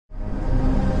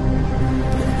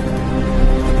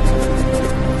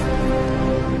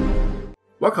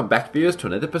Welcome back, viewers, to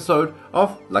another episode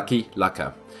of Lucky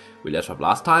Lucca. We left off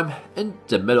last time in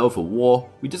the middle of a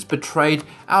war. We just betrayed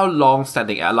our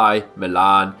long-standing ally,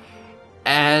 Milan,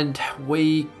 and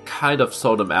we kind of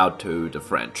sold them out to the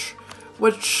French.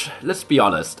 Which, let's be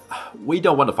honest, we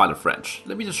don't want to fight the French.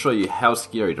 Let me just show you how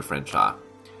scary the French are.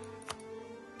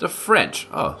 The French,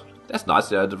 oh, that's nice,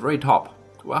 they're at the very top.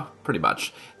 Well, pretty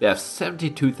much. They have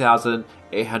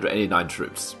 72,889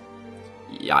 troops.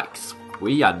 Yikes,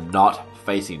 we are not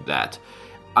facing that.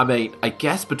 I mean, I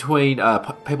guess between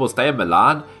Papal State and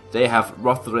Milan, they have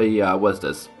roughly, what is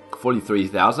this,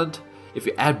 43,000? If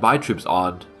you add my troops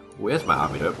on, where's my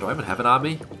army? Do I even have an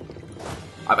army?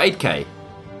 I have 8k.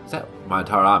 Is that my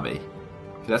entire army?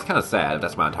 That's kind of sad if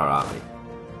that's my entire army.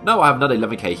 No, I have another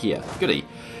 11k here. Goody.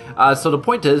 So the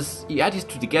point is, you add these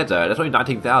two together, that's only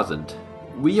 19,000.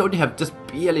 We only have just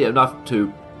barely enough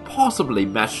to possibly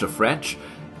match the French.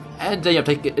 And then you have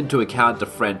to take into account the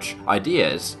French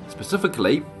ideas,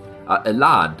 specifically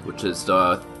Elan, which is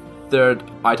the third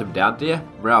item down there,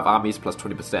 morale of armies plus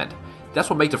 20%.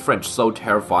 That's what makes the French so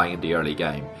terrifying in the early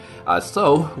game.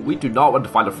 So we do not want to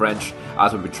fight the French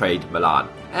as we betrayed Milan,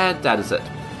 and that is it.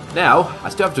 Now, I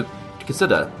still have to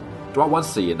consider, do I want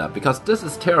to see enough? Because this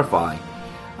is terrifying.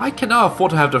 I cannot afford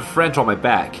to have the French on my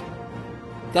back.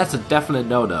 That's a definite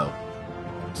no-no.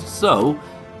 So,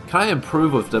 can I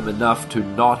improve with them enough to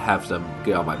not have them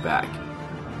get on my back?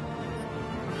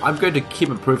 I'm going to keep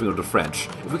improving with the French.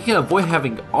 If we can avoid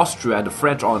having Austria and the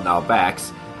French on our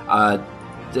backs,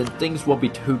 then things won't be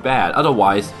too bad.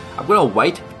 Otherwise, I'm going to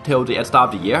wait till the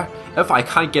start of the year. If I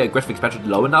can't get aggressive expansion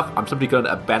low enough, I'm simply going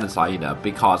to abandon Siena,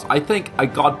 because I think I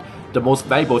got the most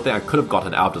valuable thing I could have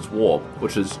gotten out of this war,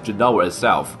 which is Genoa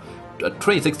itself. A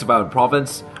 26th development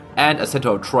province and a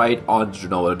center of trade on the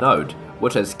Genoa node,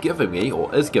 which has given me,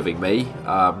 or is giving me,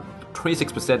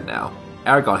 26% now.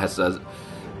 Aragon has a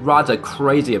rather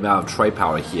crazy amount of trade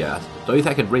power here. The only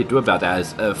thing I can really do about that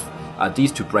is if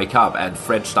these two break up and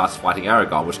French starts fighting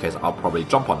Aragon, in which case I'll probably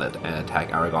jump on it and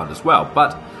attack Aragon as well.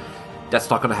 But that's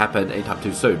not going to happen anytime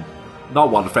too soon. Not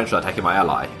while the French are attacking my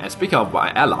ally. And speaking of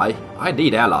my ally, I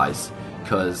need allies,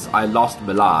 because I lost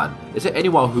Milan. Is there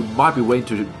anyone who might be willing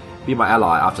to be my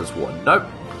ally after this war? Nope.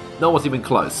 No one's even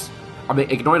close. I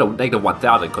mean, ignoring the negative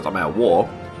 1,000 because I'm at war,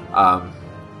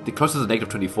 the closest is negative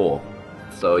 24.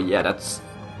 So yeah, that's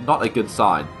not a good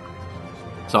sign.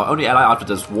 So only ally after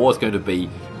this war is going to be,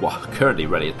 well, currently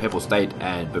really, Papal State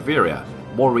and Bavaria.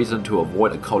 More reason to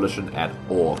avoid a coalition at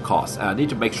all costs. And I need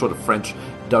to make sure the French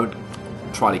don't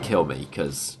try to kill me,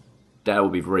 because that will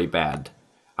be very bad.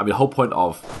 I mean, the whole point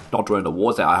of not joining the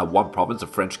war is that I have one province the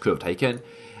French could have taken.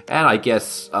 And I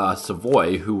guess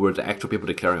Savoy, who were the actual people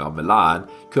declaring on Milan,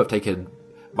 could have taken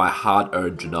my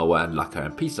hard-earned Genoa and Lucca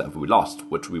and Pisa if we lost,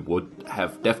 which we would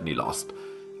have definitely lost.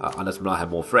 Unless Milan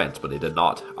had more friends, but they did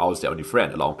not. I was the only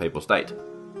friend along Papal State.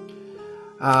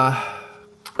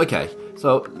 Okay,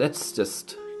 so let's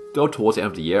just go towards the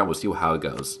end of the year and we'll see how it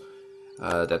goes.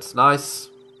 That's nice.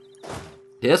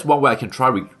 Here's one way I can try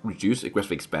reduce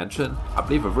aggressive expansion. I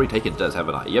believe I've already taken this,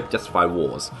 haven't I? Yep, justified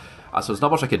wars. So there's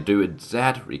not much I can do in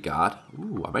that regard.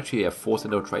 Ooh, I'm actually at 4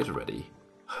 center trade already.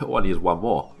 All I need is one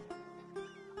more.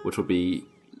 Which would be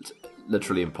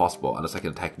literally impossible unless I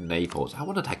can attack Naples. I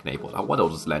want to attack Naples. I want to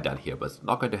just land down here, but it's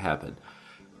not going to happen.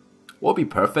 What would be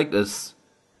perfect is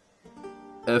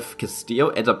if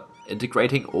Castile ends up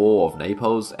integrating all of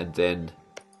Naples, and then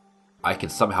I can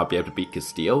somehow be able to beat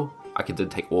Castile. I can then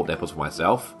take all of Naples for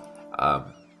myself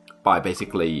by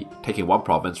basically taking one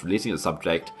province, releasing the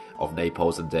subject of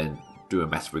Naples, and then do a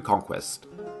massive reconquest.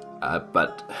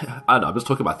 But I don't know, I'm just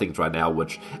talking about things right now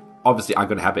which obviously aren't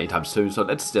going to happen anytime soon, so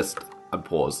let's just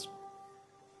unpause.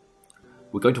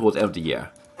 We're going towards the end of the year.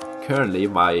 Currently,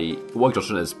 my work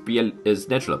doctrine is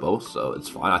negligible, so it's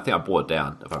fine. I think I brought it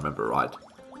down, if I remember right.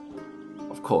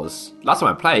 Of course, last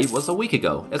time I played was a week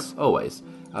ago, as always.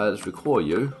 Let's recall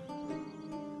you.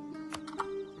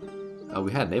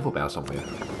 We had a naval battle somewhere.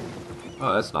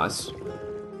 Oh, that's nice.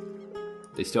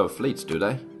 They still have fleets, do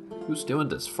they? Who's still in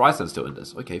this? Friesland's still in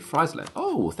this. Okay, Friesland.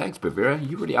 Oh, thanks, Bavaria.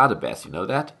 You really are the best, you know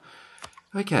that?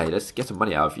 Okay, let's get some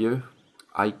money out of you.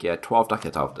 I get 12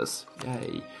 ducats out of this.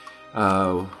 Yay.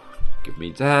 Give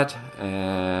me that.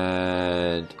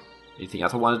 And anything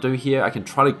else I want to do here? I can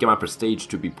try to get my prestige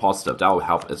to be positive. That will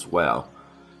help as well.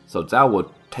 So that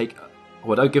will take...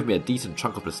 Well, that'll give me a decent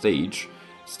chunk of prestige.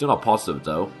 Still not positive,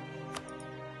 though.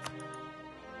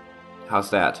 How's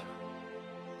that?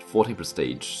 14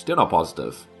 prestige. Still not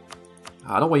positive.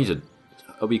 I don't want you to...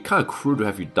 It'll be kind of cruel to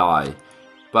have you die.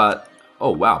 But...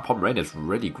 Oh wow, Pomerania's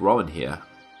really growing here.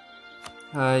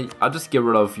 I'll just get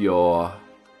rid of your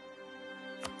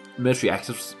military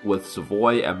access with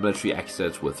Savoy and military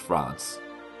access with France.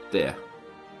 There.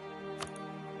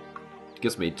 It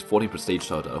gives me 14 prestige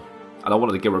total. I don't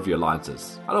want to get rid of your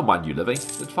alliances. I don't mind you living.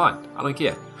 It's fine. I don't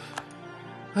care.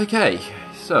 Okay,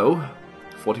 so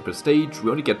 40 prestige.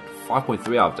 We only get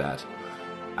 5.3 out of that.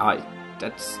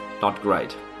 That's not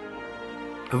great.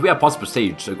 If we have positive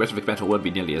prestige, aggressive expansion wouldn't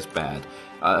be nearly as bad.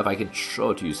 If I can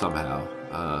show it to you somehow.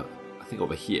 I think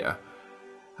over here.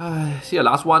 See the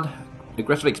last one?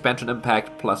 Aggressive expansion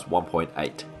impact plus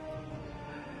 1.8.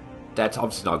 That's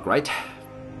obviously not great.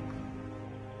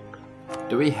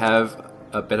 Do we have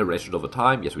a better relation over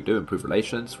time? Yes, we do. Improve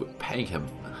relations. We're paying him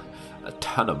a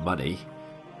ton of money,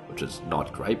 which is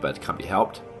not great, but it can't be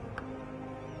helped.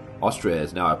 Austria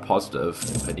is now a positive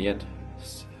opinion.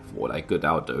 For what good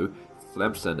that'll do.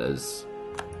 Tlemcen is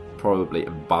probably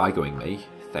embargoing me.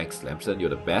 Thanks, Tlemcen. You're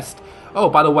the best. Oh,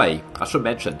 by the way, I should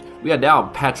mention, we are now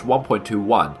on patch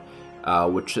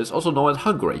 1.21, which is also known as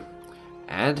Hungary.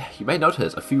 And you may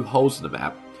notice a few holes in the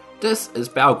map. This is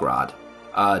Belgrade.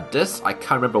 This, I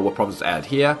can't remember what province is added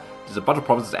here. There's a bunch of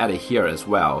provinces added here as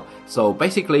well. So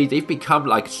basically, they've become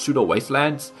like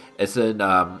pseudo-wastelands. As in,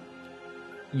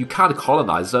 you can't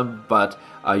colonize them, but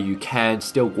you can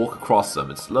still walk across them.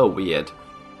 It's a little weird.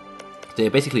 They're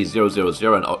basically 000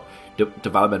 and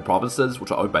development provinces,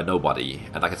 which are owned by nobody.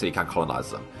 And like I said, you can't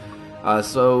colonize them.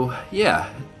 So, yeah.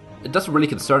 It doesn't really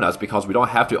concern us because we don't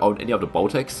have to own any of the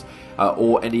Baltics,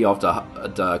 or any of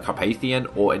the Carpathian,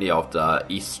 or any of the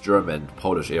East German,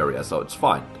 Polish area, so it's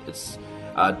fine. It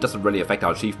doesn't really affect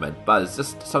our achievement, but it's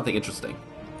just something interesting.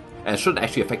 And it shouldn't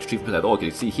actually affect achievement at all,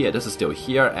 because you see here, this is still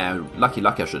here, and Lucky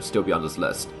Lucca should still be on this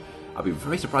list. I'll be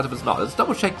very surprised if it's not. Let's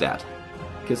double check that,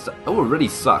 because that would really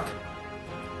suck.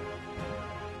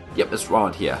 Yep, it's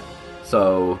around here.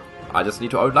 So, I just need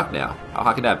to own luck now. How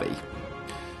hard can that be?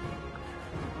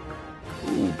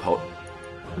 Ooh,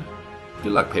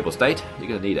 good luck, Papal State. You're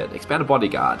going to need it. Expand a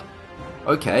bodyguard.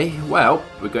 Okay, well,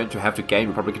 we're going to have to gain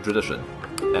Republican tradition.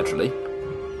 Naturally.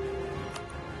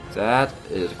 That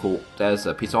is cool. There's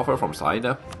a peace offer from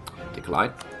Saina.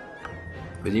 Decline.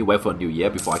 We need to wait for a new year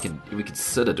before I can even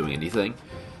consider doing anything.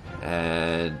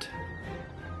 And...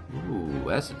 ooh,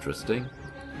 that's interesting.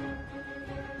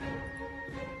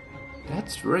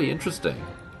 That's very interesting.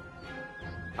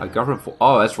 A government for...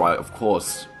 oh, that's right, of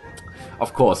course.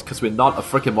 Of course, because we're not a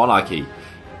freaking monarchy.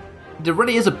 There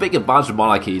really is a big advantage of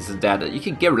monarchies in that you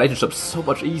can get relationships so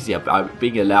much easier by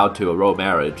being allowed to a royal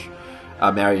marriage,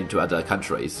 marry into other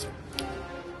countries.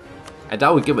 And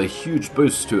that would give a huge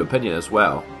boost to opinion as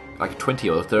well. Like 20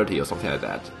 or 30 or something like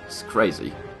that. It's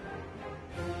crazy.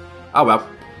 Oh well.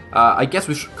 I guess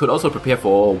we could also prepare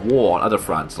for war on other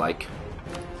fronts, like...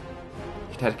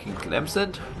 attacking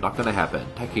Tlemcen? Not gonna happen.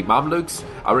 Attacking Mamluks?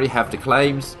 I already have the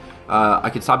claims.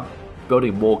 I can start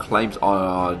building more claims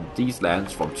on these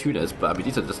lands from Tunis, but I mean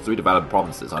these are just 3 developed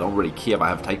provinces. I don't really care if I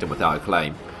have to take them without a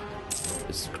claim.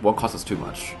 It won't cost us too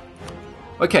much.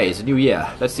 Okay, it's a new year.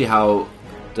 Let's see how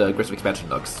the aggressive expansion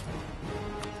looks.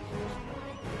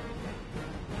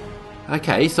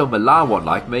 Okay, so Milan won't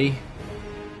like me.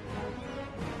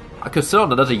 I could sit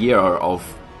on another year of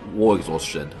war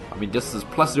exhaustion. I mean this is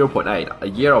plus 0.8. A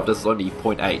year of this is only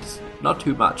 0.8. Not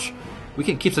too much. We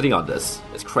can keep sitting on this,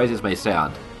 as crazy as it may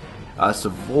sound.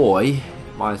 Savoy,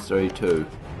 minus 32.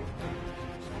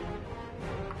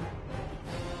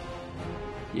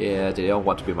 Yeah, they don't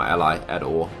want to be my ally at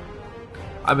all.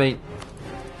 I mean...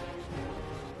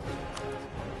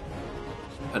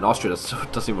 and Austria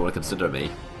doesn't even want to consider me,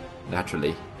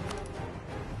 naturally.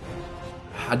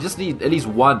 I just need at least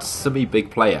one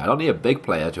semi-big player. I don't need a big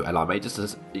player to ally me, just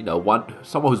as, you know,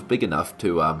 someone who's big enough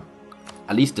to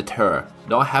at least deter.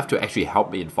 Don't have to actually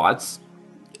help me in fights.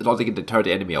 As long as they can deter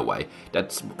the enemy away.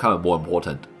 That's kind of more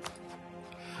important.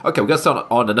 Okay, we're going to start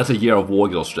on another year of war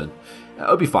exhaustion.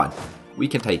 It'll be fine. We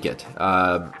can take it.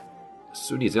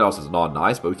 Sunni Zeros is not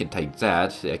nice, but we can take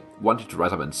that. They want you to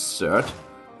rise up and insert.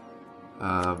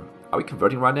 Are we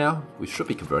converting right now? We should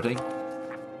be converting.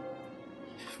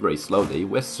 Very slowly.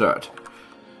 Where's Cert?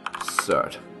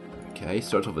 Cert. Okay,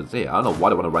 Cert over there. I don't know why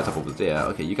they want to rise up over there.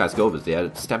 Okay, you guys go over there.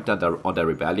 Stamp down on their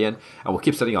rebellion. And we'll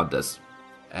keep sitting on this.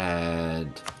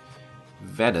 And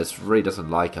Venice really doesn't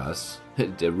like us.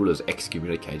 Their ruler's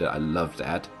excommunicated. I love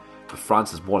that. But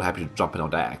France is more than happy to jump in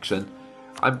on that action.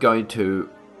 I'm going to...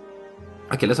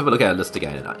 okay, let's have a look at a list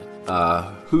again.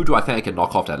 Who do I think I can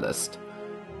knock off that list?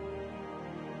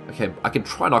 Okay, I can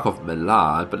try knock off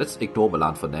Milan, but let's ignore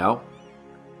Milan for now.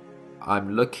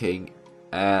 I'm looking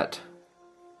at...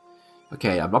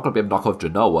 okay, I'm not going to be able to knock off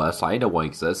Genoa, Siena won't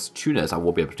exist. Tunis I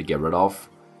won't be able to get rid of.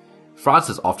 France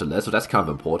is off the list, so that's kind of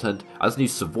important. I just need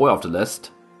Savoy off the list.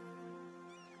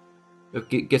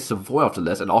 Get Savoy off the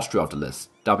list and Austria off the list.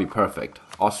 That'll be perfect.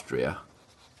 Austria.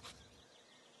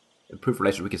 Improve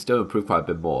relations. We can still improve quite a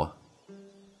bit more.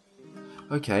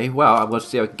 Okay, well, I'm going to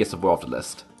see if I can get Savoy off the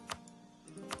list.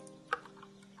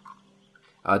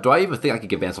 Do I even think I can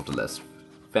get Venice off the list?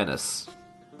 Venice.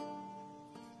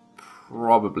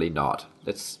 Probably not.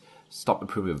 Let's stop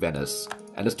improving Venice.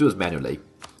 And let's do this manually.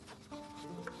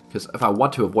 Because if I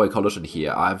want to avoid collision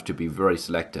here, I have to be very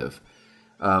selective.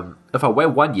 If I wait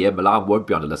 1 year, Milan won't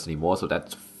be on the list anymore, so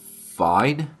that's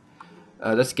fine.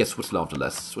 Let's get Switzerland off the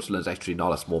list. Switzerland is actually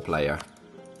not a small player.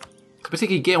 So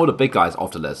basically, getting all the big guys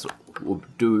off the list will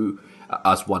do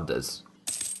us wonders.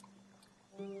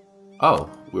 Oh,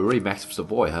 we're already maxed for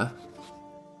Savoy, huh?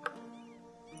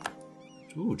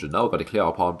 Ooh, Genoa got declared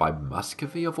upon by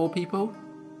Muscovy of all people?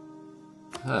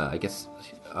 Huh, I guess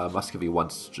Muscovy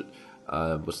wants,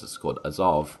 what's this called?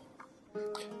 Azov.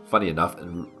 Funny enough,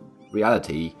 in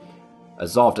reality,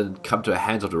 Azov didn't come to the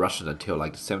hands of the Russians until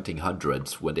like the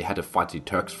 1700s when they had to fight the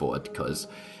Turks for it, because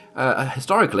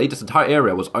historically this entire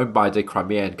area was owned by the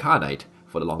Crimean Khanate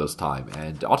for the longest time,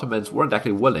 and the Ottomans weren't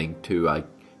actually willing to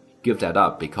give that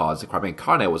up because the Crimean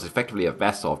Khanate was effectively a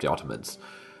vassal of the Ottomans.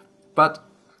 But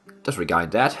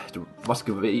disregarding that, the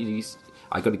Muscovites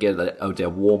are going to get their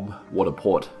warm water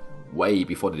port way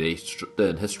before they did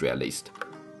in history, at least.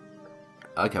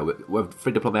 Okay, we're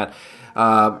free diplomat.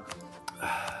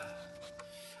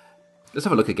 Let's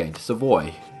have a look again.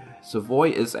 Savoy. Savoy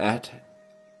is at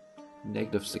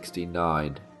negative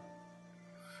 69.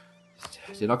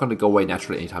 They're not going to go away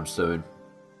naturally anytime soon.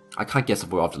 I can't get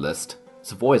Savoy off the list.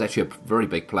 Savoy is actually a very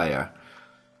big player.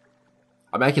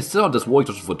 I mean, I can sit on this war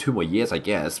for 2 more years, I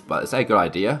guess, but is that a good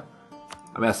idea?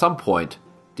 I mean, at some point,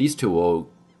 these two will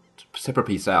separate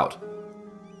peace out.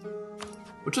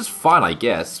 Which is fine, I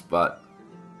guess, but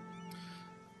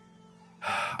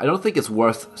I don't think it's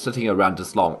worth sitting around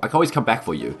this long. I can always come back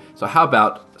for you. So how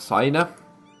about Saina?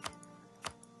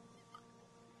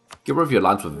 Get rid of your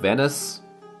alliance with Venice.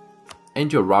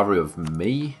 End your rivalry with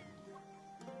me.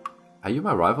 Are you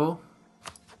my rival?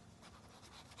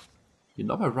 You're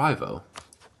not my rival.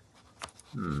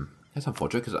 That's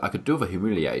unfortunate because I could do with a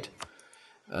humiliate.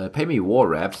 Pay me war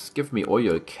reps, give me all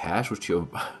your cash, which you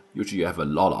usually have a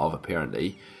lot of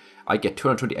apparently. I get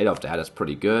 228 of that, that's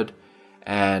pretty good.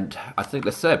 And I think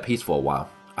let's set peace for a while.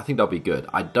 I think that'll be good.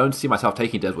 I don't see myself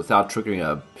taking this without triggering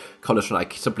a coalition I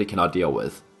simply cannot deal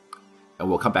with. And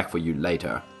we'll come back for you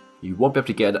later. You won't be able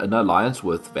to get an alliance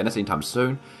with Venice anytime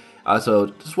soon. So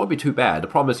this won't be too bad. The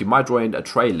problem is you might join a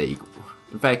trade league.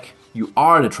 In fact, you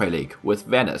are in a trade league with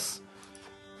Venice.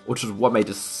 Which is what made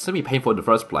this semi-painful in the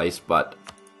first place, but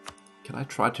can I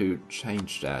try to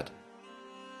change that?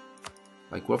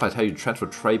 Like, what if I tell you to transfer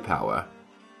trade power?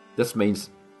 This means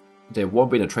there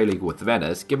won't be in a trade league with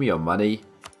Venice. Give me your money.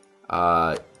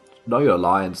 Know your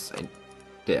alliance. And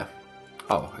there.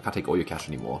 Oh, I can't take all your cash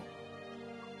anymore.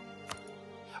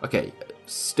 Okay,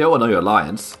 still know your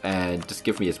alliance, and just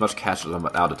give me as much cash as I'm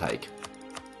allowed to take.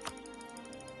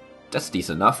 That's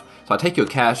decent enough. So I take your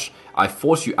cash, I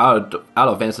force you out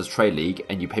of Venice's trade league,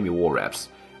 and you pay me war reps.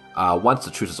 Once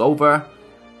the truce is over,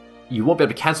 you won't be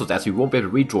able to cancel that, so you won't be able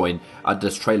to rejoin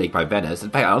this trade league by Venice. In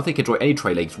fact, I don't think you can join any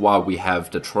trade leagues while we have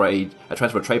the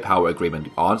transfer trade power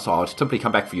agreement on, so I'll simply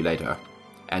come back for you later.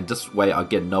 And this way I'll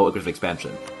get no aggressive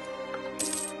expansion.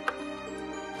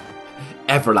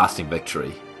 Everlasting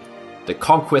victory. The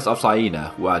conquest of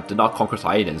Saina, where I did not conquer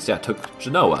Saina, instead I took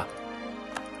Genoa.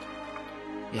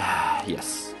 Yeah,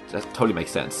 yes, that totally makes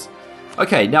sense.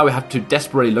 Okay, now we have to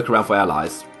desperately look around for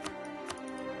allies.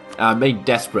 I mean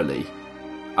desperately.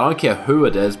 I don't care who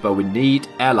it is, but we need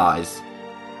allies.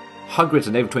 Hungary is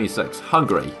a name of 26.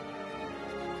 Hungary.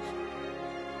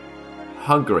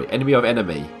 Hungary, enemy of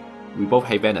enemy. We both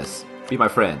hate Venice. Be my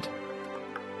friend.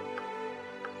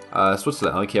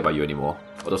 Switzerland, I don't care about you anymore.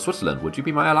 Although Switzerland, would you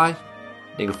be my ally?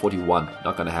 Negative 41,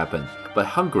 not gonna happen. But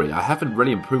Hungary, I haven't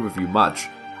really improved with you much.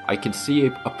 I can see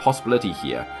a possibility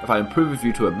here. If I improve with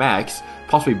you to a max,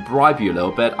 possibly bribe you a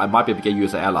little bit, I might be able to get you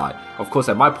as an ally. Of course,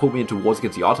 that might pull me into wars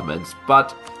against the Ottomans,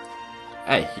 but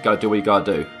hey, you gotta do what you gotta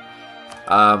do.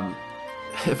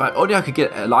 If I could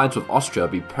get an alliance with Austria,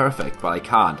 it'd be perfect, but I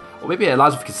can't. Or maybe an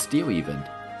alliance with Castile even.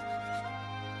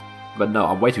 But no,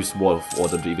 I'm way too small for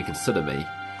them to even consider me.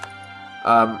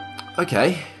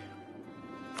 Okay.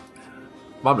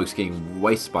 Mamluks getting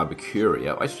wasted by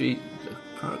Mercurio. Actually,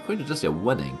 according to this, they're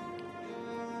winning.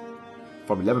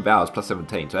 From 11 battles plus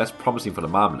 17, so that's promising for the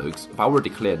Mamluks. If I were to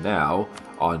declare now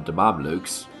on the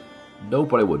Mamluks,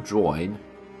 nobody will join.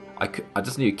 I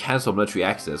just need to cancel military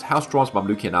access. How strong is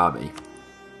Mamlukian army?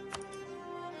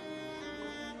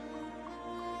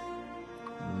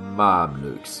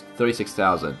 Mamluks,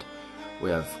 36,000. We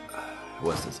have,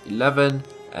 what's this, 11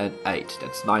 and 8,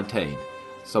 that's 19.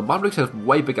 So Mamluks have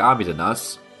way bigger army than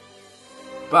us,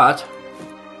 but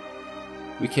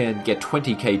we can get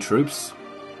 20k troops,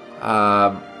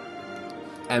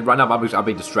 and right now Mamluks are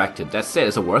being distracted. That said,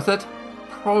 is it worth it?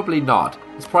 Probably not.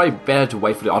 It's probably better to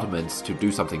wait for the Ottomans to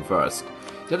do something first.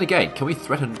 Then again, can we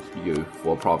threaten you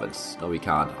for a province? No, we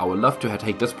can't. I would love to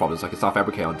take this province so I can start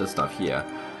fabricating on this stuff here.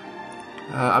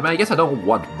 I mean, I guess I don't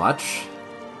want much.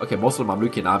 Okay, most of the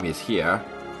Mamlukian army is here.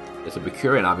 There's a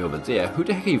Bukurian army over there. Who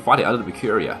the heck are you fighting other than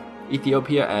Bukuria?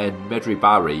 Ethiopia and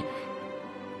Medribari.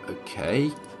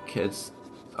 Okay, kids.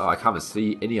 Oh, I can't even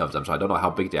see any of them, so I don't know how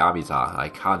big the armies are. I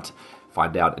can't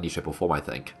find out any shape or form, I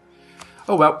think.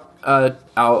 Oh well,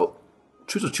 our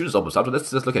truce with Tunis is almost up, so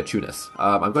let's just look at Tunis.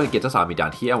 I'm going to get this army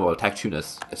down here and we'll attack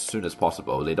Tunis as soon as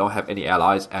possible. They don't have any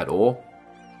allies at all.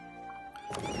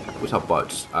 What's our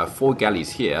boats? I have 4 galleys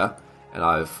here, and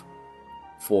I have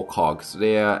 4 cogs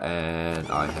there, and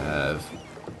I have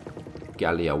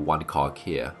Gallia 1 cog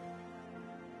here.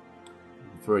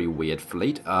 Very weird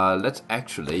fleet. Let's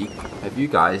actually have you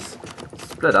guys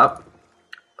split up.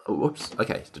 Oh, whoops.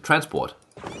 Okay, the transport.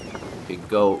 You can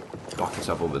go dock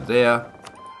yourself over there.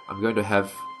 I'm going to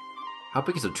have... How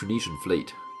big is the Tunisian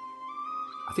fleet?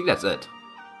 I think that's it.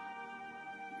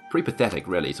 Pretty pathetic,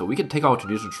 really. So we can take on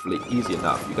Tunisian fleet easy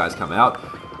enough. You guys come out.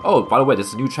 Oh, by the way,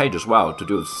 there's a new change as well to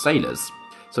do with sailors.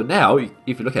 So now,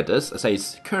 if you look at this, it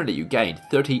says currently you gain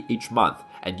 30 each month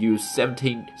and use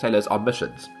 17 sailors on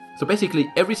missions. So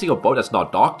basically, every single boat that's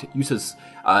not docked uses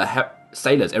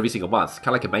sailors every single month, kind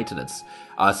of like a maintenance.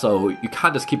 So you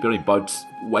can't just keep building boats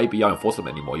way beyond your force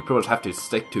limit anymore. You pretty much have to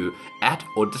stick to at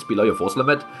or just below your force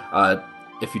limit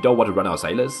if you don't want to run out of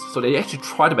sailors. So they actually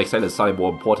try to make sailors slightly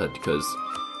more important because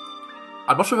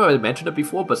I'm not sure if I mentioned it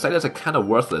before, but sailors are kind of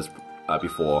worthless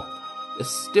before. It's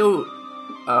still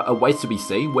a ways to be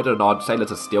seen whether or not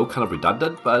sailors are still kind of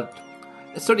redundant, but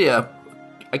it's certainly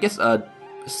I guess a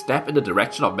step in the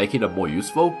direction of making them more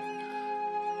useful.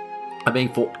 I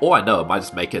mean, for all I know, it might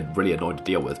just make it really annoying to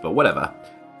deal with, but whatever.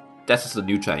 That's just a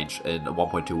new change in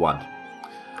 1.21.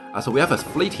 So we have a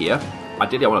fleet here.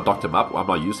 Ideally, I want to dock them up. I'm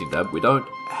not using them. We don't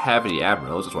have any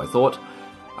admirals, that's what I thought.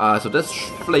 So this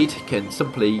fleet can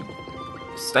simply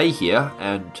stay here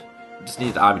and just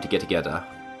need the army to get together.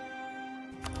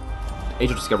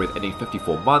 Age of Discovery is ending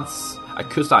 54 months. I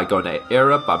could start going to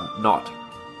era, but I'm not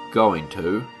going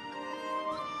to.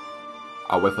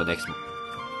 I'll wait for the next...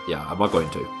 Yeah, I'm not going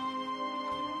to.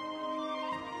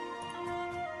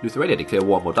 Lithuania declared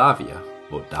war on Moldavia.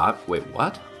 Wait,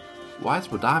 what? Why is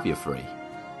Moldavia free?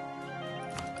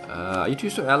 Are you two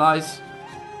still allies?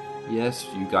 Yes,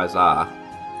 you guys are.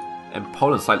 And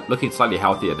Poland's looking slightly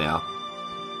healthier now.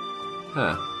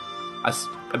 Huh.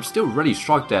 I'm still really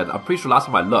shocked that I'm pretty sure last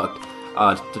time I looked,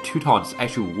 the Teutons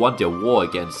actually won their war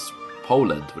against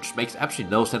Poland, which makes absolutely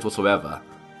no sense whatsoever.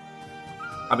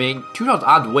 I mean, Teutons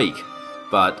aren't weak,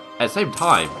 but at the same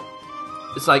time,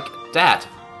 it's like that,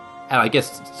 and I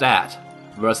guess that,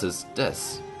 versus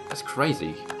this. That's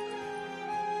crazy.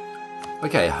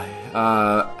 Okay,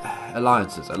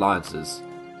 alliances.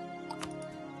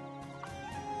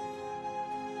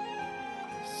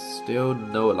 Still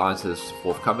no alliances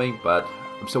forthcoming, but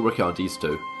I'm still working on these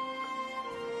two.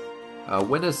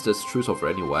 When is this truce over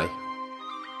anyway?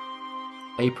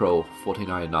 April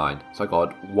 1499, so I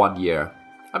got 1 year.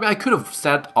 I mean, I could have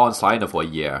sat on China for a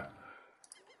year.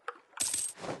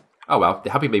 Oh well,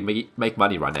 they're helping me make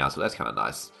money right now, so that's kind of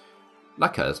nice.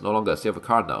 Lucca is no longer a silver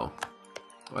card now.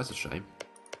 Oh, that's a shame.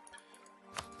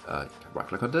 Right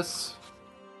click on this.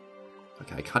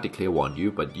 Okay, I can't declare war on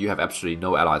you, but you have absolutely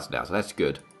no allies now, so that's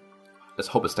good. Let's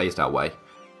hope it stays that way.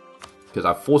 Because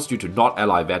I forced you to not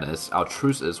ally Venice. Our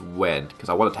truce is when? Because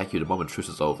I want to attack you the moment truce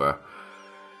is over.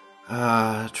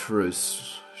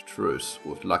 Truce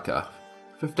with Lucca.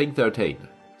 1513.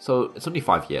 So it's only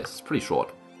 5 years. It's pretty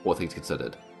short, all things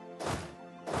considered.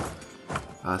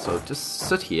 So just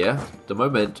sit here. The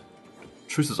moment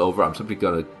truce is over, I'm simply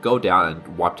going to go down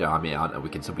and wipe the army out, and we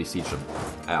can simply siege them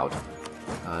out.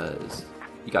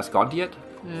 You guys gone yet?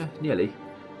 Nearly.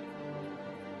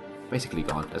 Basically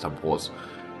gone, as I'm paused.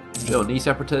 Genoese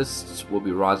separatists will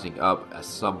be rising up at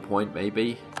some point,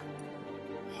 maybe.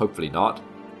 Hopefully not.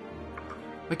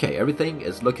 Okay, everything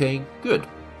is looking good.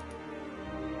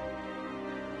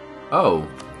 Oh,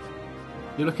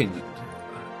 you're looking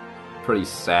pretty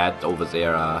sad over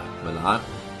there, Milan.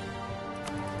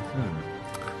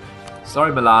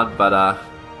 Sorry, Milan, but I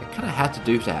kind of had to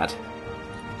do that.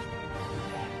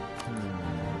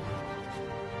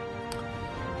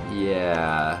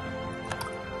 Yeah.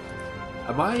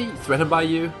 Am I threatened by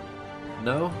you?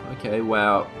 No? Okay,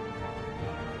 well...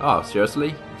 Oh,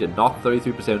 seriously? You're not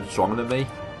 33% stronger than me?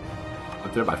 I'm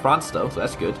threatened by France though, so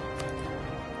that's good.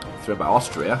 I'm threatened by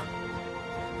Austria.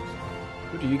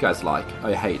 Who do you guys like? Oh,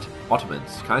 I hate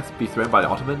Ottomans. Can I be threatened by the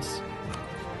Ottomans?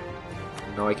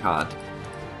 No, I can't.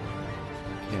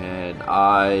 Can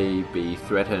I be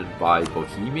threatened by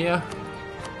Bohemia?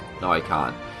 No, I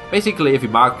can't. Basically, if you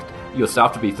mark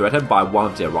yourself to be threatened by one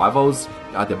of their rivals,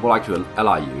 they're more likely to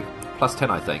ally you. Plus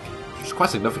 10, I think. Which is quite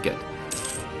significant.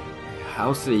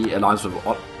 How's the alliance with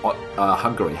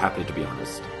Hungary happening, to be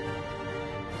honest?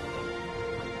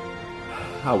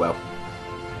 Oh well.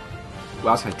 Who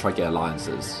else can I try to get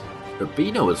alliances?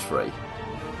 Urbino is free.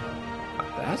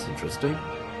 That's interesting.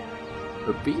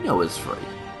 Urbino is free.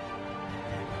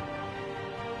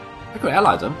 I could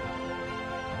ally them.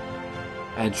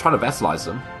 And try to vassalize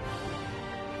them.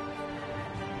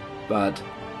 But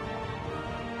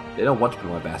they don't want to be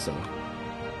my vassal.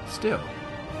 Still.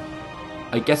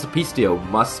 I guess a peace deal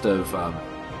must have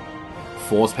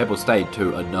forced Papal State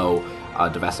to annul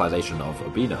the vassalization of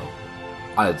Urbino.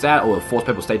 Either that or force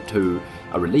Papal State to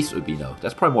release Urbino.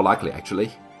 That's probably more likely,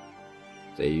 actually.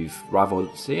 They've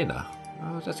rivaled Siena.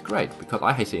 Oh, that's great, because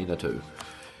I hate Siena too.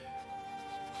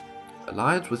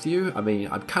 Alliance with you? I mean,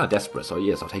 I'm kind of desperate, so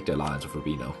yes, I'll take the alliance with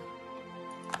Urbino.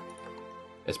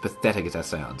 As pathetic as that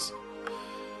sounds.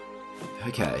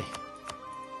 Okay.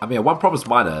 I mean, one province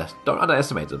minor, don't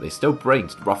underestimate them. They still bring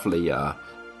roughly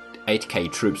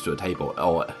 8k troops to a table,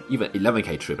 or even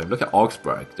 11k troops. And look at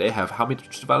Augsburg. They have how many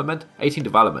development? 18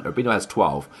 development. Urbino has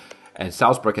 12. And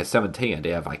Salzburg has 17, and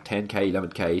they have like 10k,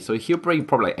 11k. So he'll bring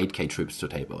probably like 8k troops to a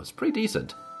table. It's pretty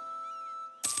decent.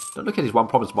 Don't look at these one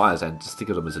province minors and just think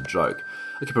of them as a joke.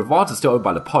 Okay, Provence is still owned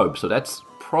by the Pope, so that's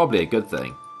probably a good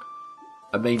thing.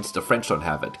 It means the French don't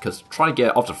have it, because trying to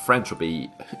get off the French would be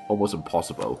almost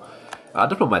impossible.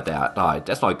 Diplomat died.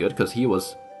 That's not good, because he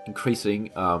was increasing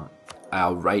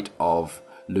our rate of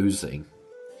losing.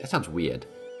 That sounds weird.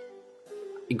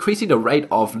 Increasing the rate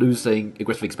of losing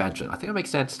aggressive expansion. I think that makes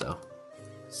sense, though.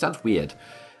 Sounds weird.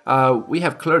 We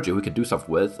have clergy we can do stuff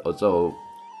with, although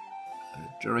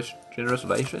generous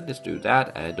relation, let's do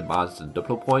that, and demands and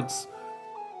diplo points.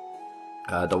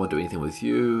 Don't want to do anything with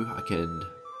you. I can...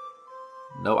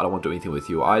 No, I don't want to do anything with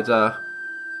you either.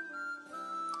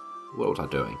 What was I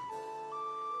doing?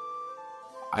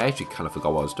 I actually kind of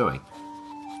forgot what I was doing.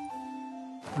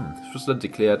 Switzerland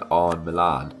declared on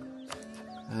Milan.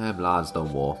 Milan's no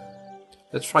more.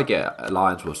 Let's try get an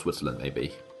alliance with Switzerland,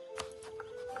 maybe.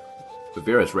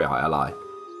 Bavaria's rare ally.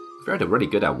 Bavaria really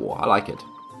good at war. I like it.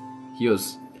 He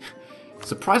was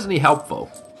surprisingly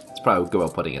helpful. It's probably a good way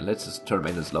of putting it. Let's just turn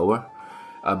maintenance lower.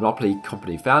 Monopoly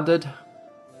company founded.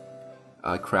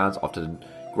 Crowns often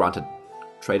granted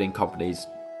trading companies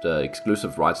the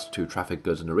exclusive rights to traffic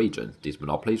goods in the region. These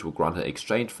monopolies were granted in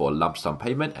exchange for a lump sum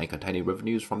payment and containing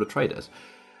revenues from the traders.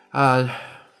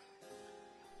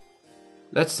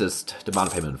 Let's just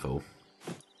demand payment in full.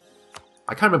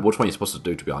 I can't remember which one you're supposed to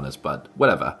do, to be honest, but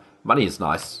whatever. Money is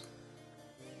nice.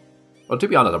 Well, to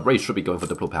be honest, I really should be going for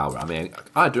diplo power. I mean, am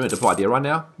I doing a diplo idea right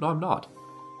now? No, I'm not.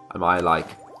 Am I, like,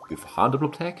 behind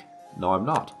diplo tech? No, I'm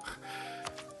not.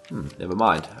 Never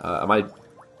mind. Am I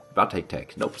about to take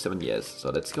tech? Nope, 7 years. So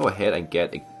let's go ahead and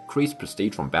get increased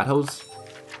prestige from battles.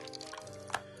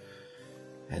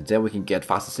 And then we can get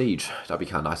faster siege. That'd be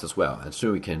kind of nice as well. And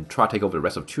soon we can try to take over the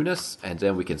rest of Tunis. And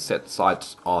then we can set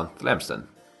sights on Tlemcen.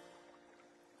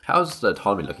 How's the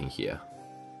economy looking here?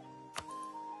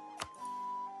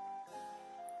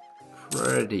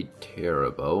 Pretty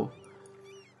terrible.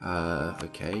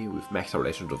 Okay, we've maxed our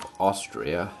relations with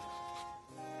Austria.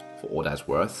 For all that's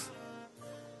worth.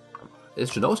 Is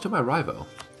Genoa still my rival?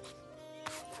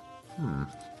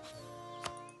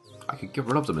 I could get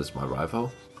rid of them as my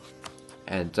rival.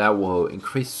 And that will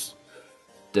increase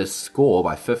the score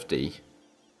by 50.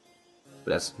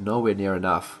 But that's nowhere near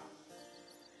enough.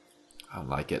 I don't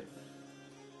like it.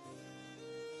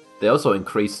 They also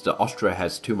increased the Austria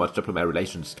has too much diplomatic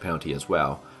relations penalty as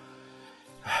well.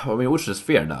 I mean, which is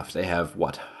fair enough. They have,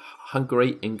 what?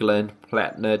 Hungary, England,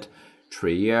 Palatinate,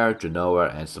 Trier, Genoa,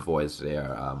 and Savoy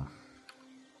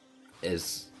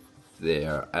is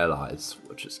their allies,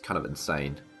 which is kind of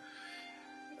insane.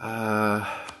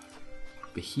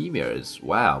 Bohemia is...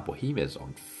 Wow, Bohemia is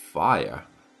on fire.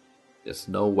 There's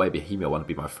no way Bohemia want to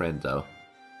be my friend, though.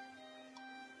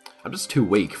 I'm just too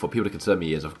weak for people to consider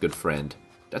me as a good friend.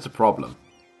 That's a problem.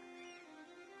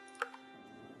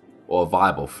 Or a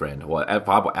viable friend, or a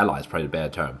viable ally is probably a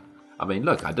better term. I mean,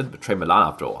 look, I didn't betray Milan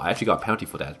after all. I actually got a penalty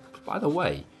for that. By the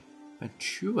way,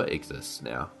 Mantua exists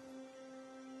now.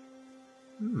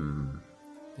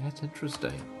 That's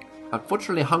interesting.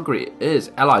 Unfortunately, Hungary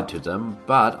is allied to them,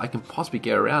 but I can possibly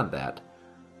get around that.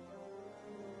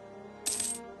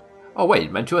 Oh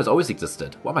wait, Mantua has always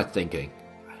existed. What am I thinking?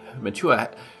 Mantua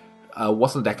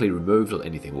wasn't actually removed or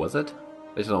anything, was it?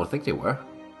 At least I don't think they were.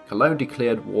 Cologne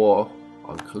declared war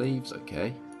on Cleves,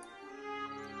 okay.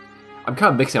 I'm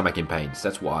kind of mixing up my campaigns,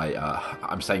 that's why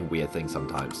I'm saying weird things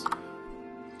sometimes.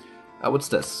 What's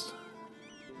this?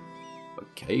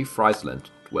 Okay, Friesland,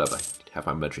 whatever. Have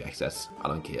my military access, I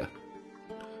don't care.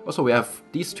 Also, we have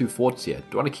these 2 forts here.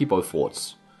 Do I want to keep both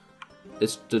forts?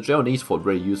 Is the Genoese fort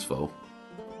really useful?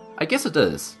 I guess it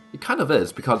is. It kind of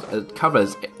is, because it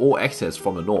covers all access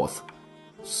from the north.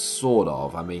 Sort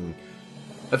of. I mean,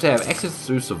 if they have access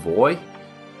through Savoy,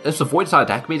 if Savoy decide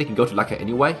to attack me, they can go to Lucca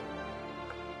anyway.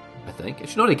 I think.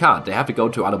 Actually, no, they can't. They have to go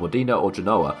to either Modena or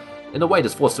Genoa. In a way,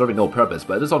 this fort's serving no purpose,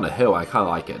 but it's on the hill. I kind of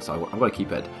like it, so I'm going to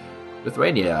keep it.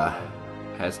 Lithuania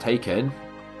has taken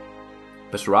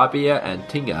Bessarabia and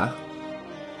Tigina,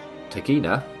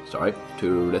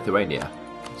 to Lithuania.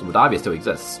 So Moldavia still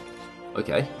exists.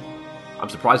 Okay. I'm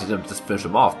surprised he didn't just finish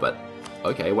them off, but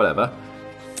okay, whatever.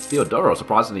 Theodoro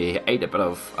surprisingly ate a bit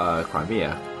of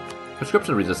Crimea.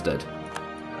 Conscription resisted.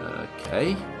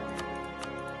 Okay.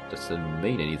 Doesn't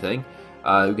mean anything.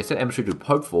 We can send emissary to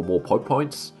Pope for more Pope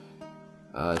points.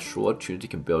 Sure, Trinity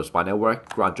can build a spy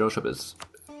network. Grand Generalship is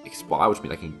expired, which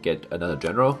means I can get another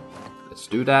general. Let's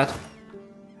do that.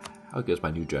 How good is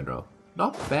my new general?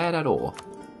 Not bad at all.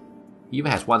 He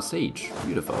even has 1 siege.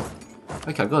 Beautiful.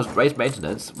 Okay, I'm going to raise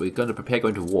maintenance. We're going to prepare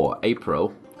going to war. April,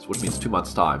 which means 2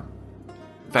 months' time.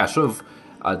 In fact, I should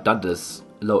have done this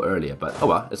a little earlier, but oh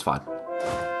well, it's fine.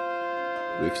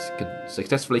 We've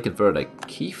successfully converted a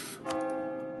Kiev.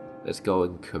 Let's go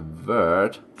and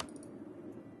convert.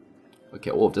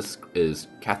 Okay, all of this is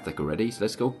Catholic already, so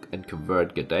let's go and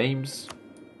convert Gadames.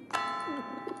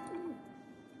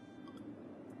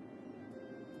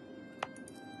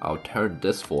 I'll turn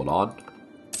this fort on.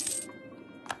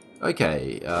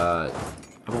 Okay, I'm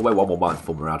gonna wait 1 more month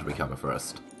for morale to recover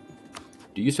first.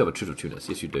 Do you still have a Truce of Tunis?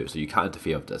 Yes, you do, so you can't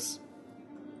interfere with this.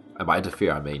 And by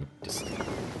interfere, I mean just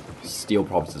steal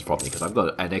provinces from me, because I'm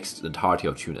going to annex the entirety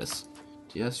of Tunis.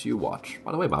 Yes, you watch.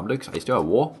 By the way, Mamluks, are you still at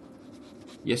war?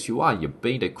 Yes, you are. You're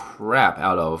beating the crap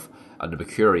out of the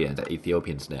Mercurians and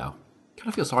Ethiopians now. Kind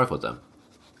of feel sorry for them.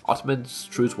 Ottoman's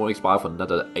truce won't expire for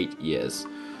another 8 years.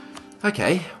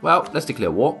 Okay, well, let's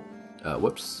declare war.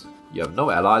 Whoops. You have no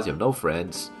allies, you have no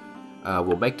friends.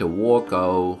 We'll make the war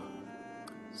go...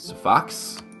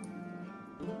 Sfax.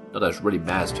 Not that it really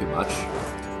matters too much.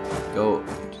 Go,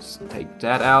 just take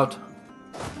that out.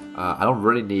 I don't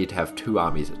really need to have 2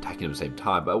 armies attacking at the same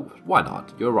time, but why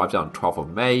not? You arrived on 12th of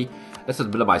May. Let's just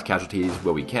minimize casualties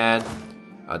where we can.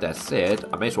 That said,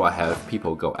 I may as well have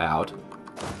people go out.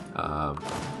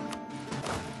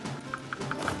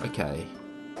 Okay.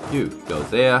 You go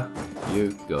there.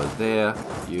 You go there.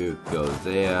 You go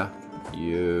there.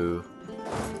 You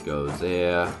go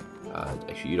there.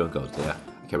 Actually, you don't go there.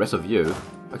 Okay, rest of you.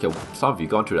 Okay, some of you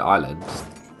gone to the islands.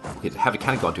 Okay, have a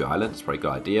cannon gone to the islands. It's a pretty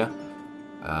good idea.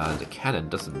 The cannon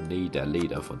doesn't need their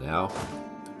leader for now.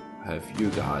 Have you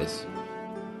guys...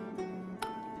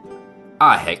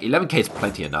 Ah, heck, 11k is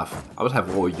plenty enough. I would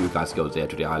have all you guys go there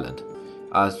to the island.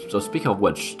 So speaking of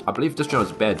which, I believe this general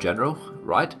is a bad general,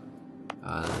 right?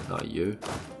 Not you.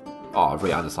 Oh, I've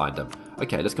already unassigned them.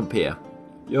 Okay, let's compare.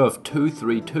 You have 2,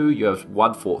 3, 2. You have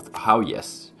 1, 4. Oh,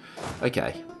 yes.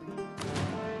 Okay.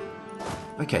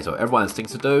 Okay, so everyone has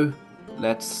things to do.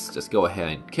 Let's just go ahead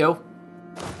and kill.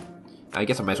 I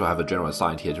guess I might as well have a general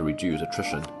assigned here to reduce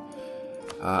attrition.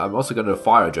 I'm also going to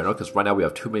fire a general, because right now we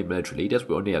have too many military leaders.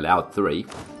 We're only allowed 3.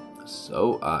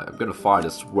 So, I'm going to fire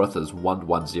this worthless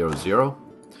 1100.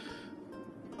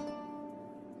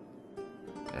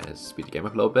 And speed the game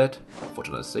up a little bit.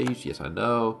 Fortunate siege, yes I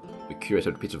know. We're curious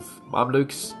about a piece of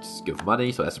Mamluks. Just give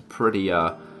money, so that's a pretty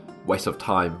waste of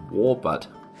time war, but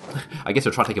I guess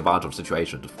they're trying to take advantage of the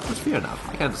situation. Which is fair enough,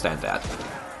 I can understand that.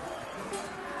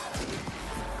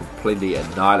 Completely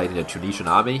annihilating the Tunisian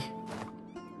army.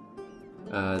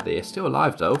 They are still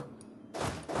alive though.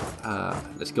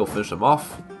 Let's go finish them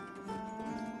off.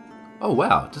 Oh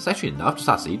wow, that's actually enough to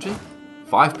start sieging?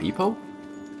 5 people?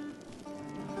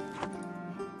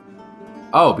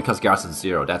 Oh, because garrison's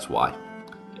 0, that's why.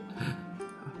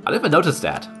 I never noticed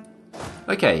that.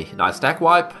 Okay, nice stack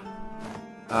wipe.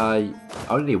 I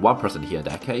only need 1 person here in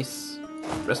that case.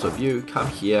 Rest of you come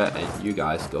here, and you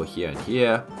guys go here and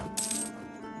here.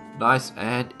 Nice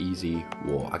and easy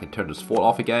war. I can turn this fort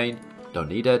off again. Don't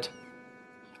need it.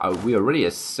 We already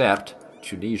accept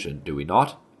Tunisian, do we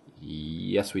not?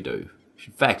 Yes, we do.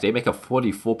 In fact, they make up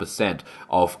 44%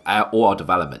 of all our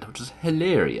development, which is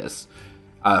hilarious.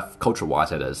 Culture-wise,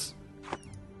 that is.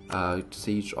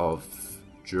 Siege of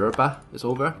Jerba is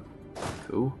over.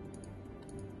 Cool.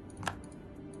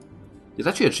 There's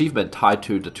actually an achievement tied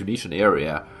to the Tunisian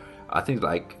area. I think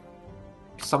like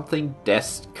something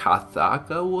des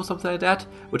Carthago or something like that,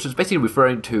 which is basically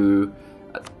referring to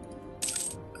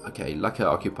okay, Lucca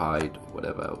occupied,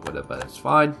 whatever, that's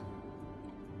fine.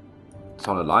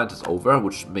 So an alliance is over,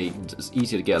 which means it's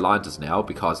easier to get alliances now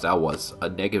because that was a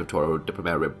negative to our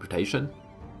diplomatic reputation.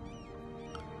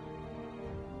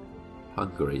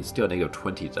 Hungary is still negative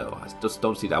 20 though. I just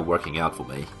don't see that working out for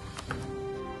me.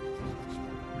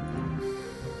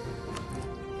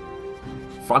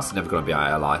 France is never going to be our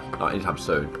ally, not anytime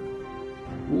soon.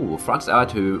 Ooh, France allied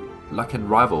to Luccan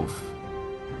rival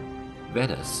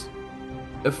Venice.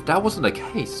 If that wasn't the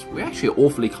case, we're actually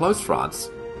awfully close, France.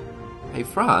 Hey,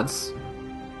 France.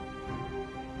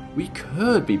 We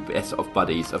could be best of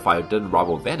buddies if I didn't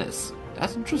rival Venice.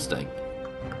 That's interesting.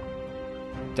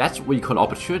 That's what you call an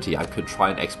opportunity I could try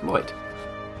and exploit.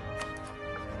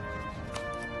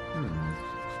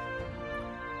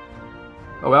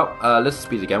 Oh well, let's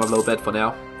speed the game up a little bit for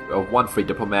now. One free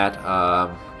diplomat,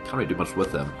 can't really do much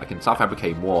with them. I can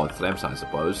self-fabricate more with Tlemcen, I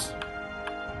suppose.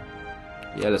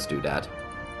 Yeah, let's do that.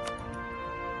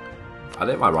 Are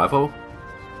they my rival?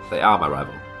 They are my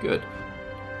rival. Good.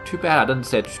 Too bad I didn't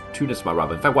set Tunis my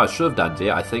rival. In fact, what I should have done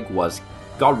there, I think, was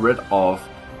got rid of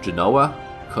Genoa,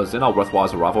 because they're not worthwhile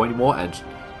as a rival anymore, and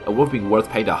it would have been worth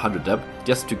paying 100 dip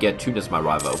just to get Tunis my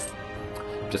rival.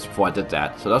 Just before I did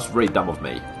that, so that's really dumb of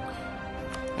me.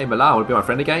 Hey Milan, want to be my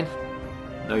friend again?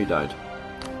 No you don't.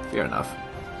 Fair enough.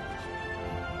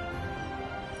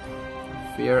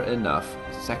 Fair enough.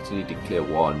 Saxony declare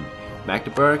war on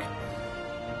Magdeburg.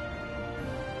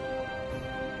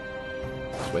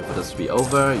 Let's wait for this to be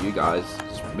over. You guys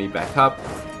just meet back up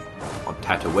on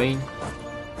Tatooine.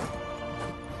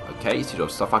 Okay, Siege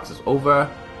of Suffolk is over.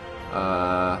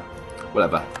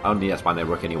 Whatever. I don't need that spy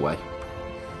network anyway.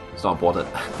 It's not important.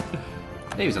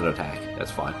 Navy's under attack.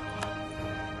 That's fine.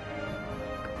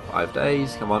 5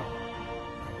 days, come on.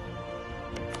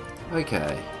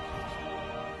 Okay.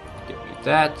 Give me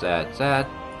that, and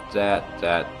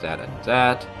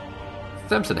that.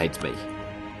 Tlemcen hates me.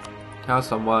 Tell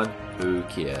someone who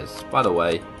cares. By the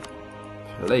way,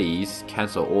 please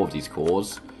cancel all of these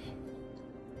calls.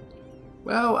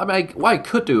 Well, I mean, what I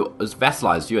could do is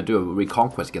vassalize you and do a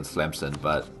reconquest against Tlemcen,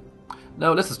 but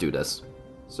no, let's just do this.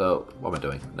 So, what am I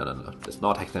doing? No. Let's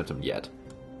not attack Tlemcen yet.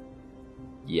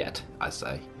 Yet, I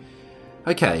say.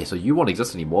 Okay, so you won't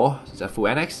exist anymore. Is that full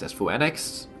annex? That's full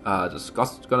annex. The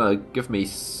Scots gonna give me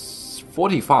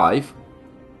 45%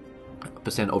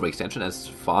 overextension. That's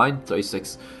fine.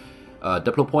 36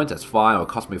 diplo points. That's fine. It'll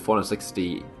cost me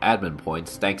 460 admin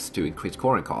points thanks to increased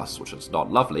coring costs, which is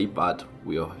not lovely, but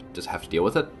we'll just have to deal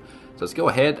with it. So let's go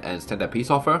ahead and send that peace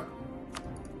offer.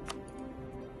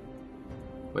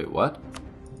 Wait, what?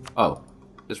 Oh.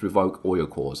 Just revoke all your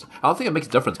cores. I don't think it makes a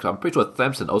difference because I'm pretty sure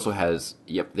Tlemcen also has,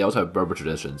 yep, they also have Berber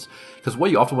traditions. Because what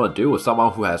you often want to do with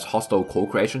someone who has hostile core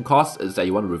creation costs is that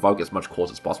you want to revoke as much cores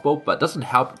as possible, but it doesn't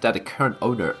help that the current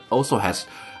owner also has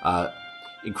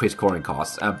increased coring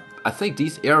costs. And I think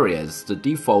these areas, the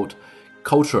default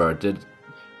culture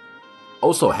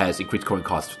also has increased coring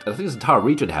costs. I think this entire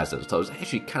region has it, so it's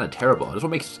actually kind of terrible. That's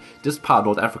what makes this part of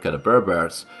North Africa, the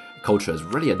Berbers culture, is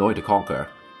really annoying to conquer.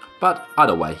 But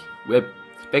either way,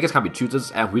 beggars can't be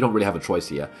choosers, and we don't really have a choice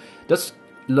here. This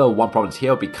little one province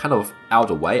here will be kind of out of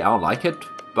the way. I don't like it,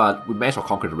 but we may as well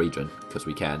conquer the region, because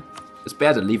we can. It's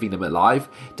better than leaving them alive,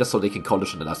 just so they can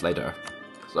coalition with us later.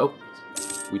 So,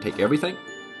 we take everything.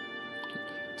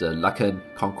 The Luccan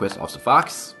conquest of the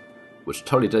Sfax, which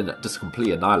totally didn't just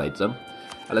completely annihilate them.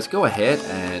 And let's go ahead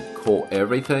and call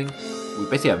everything. We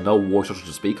basically have no war structure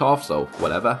to speak of, so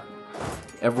whatever.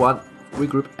 Everyone,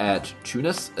 regroup at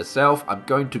Tunis itself. I'm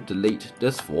going to delete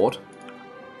this fort.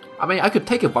 I mean, I could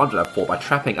take advantage of that fort by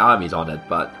trapping armies on it,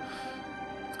 but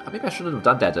maybe I shouldn't have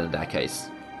done that in that case.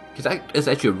 Because that is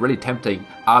actually a really tempting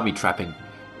army trapping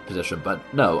position, but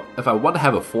no, if I want to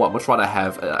have a fort, I'd much rather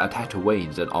have an attack to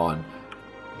Wayne than on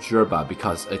Jerba,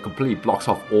 because it completely blocks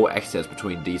off all access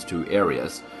between these two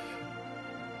areas.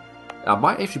 I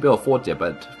might actually build a fort there,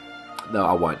 but no,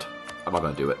 I won't. I'm not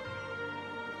going to do it.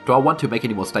 Do I want to make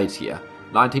any more states here?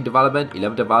 19 development,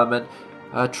 11 development.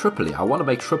 Tripoli. I want to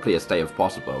make Tripoli a state if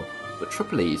possible. But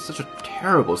Tripoli is such a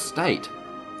terrible state.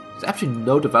 There's absolutely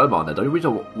no development on it. The only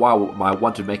reason why I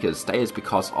want to make it a state is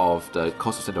because of the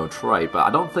coastal center of trade. But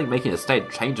I don't think making a state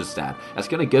changes that. It's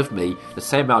going to give me the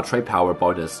same amount of trade power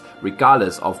bonus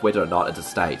regardless of whether or not it's a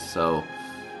state. So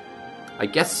I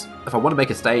guess if I want to make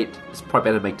a state, it's probably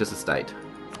better to make this a state.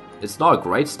 It's not a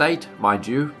great state, mind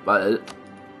you, but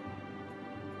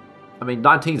I mean,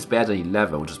 19 is better than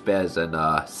 11, which is better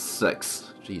than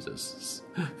 6. Jesus.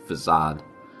 Fazan.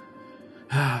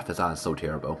 That sounds so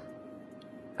terrible.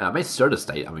 And I made third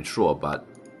estate, I mean, sure, but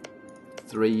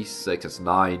 3, 6, that's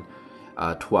 9,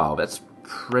 12. That's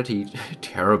pretty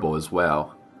terrible as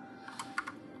well.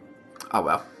 Oh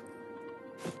well.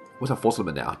 What's our force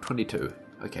limit now? 22.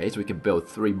 Okay, so we can build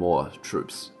 3 more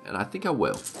troops. And I think I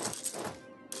will.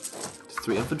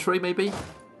 3 infantry, maybe?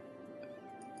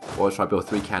 Or should I build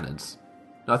 3 cannons?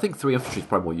 No, I think 3 infantry is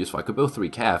probably more useful. I could build 3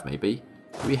 cav, maybe.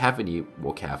 Do we have any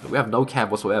more cav? We have no cav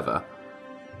whatsoever.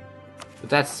 With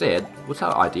that said, what's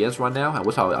our ideas right now? And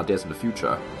what's our ideas in the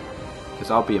future? Because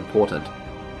that'll be important.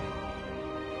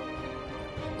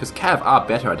 Because cav are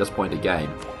better at this point in the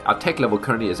game. Our tech level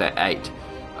currently is at 8.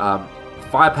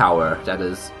 Firepower, that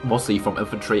is mostly from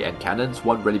infantry and cannons,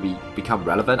 won't really become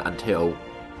relevant until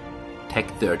Tech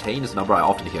 13 is a number I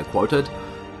often hear quoted.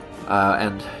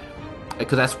 And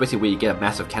because that's basically where you get a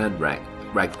massive cannon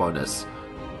rank bonus.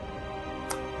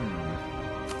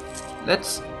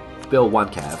 Let's build 1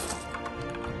 cav.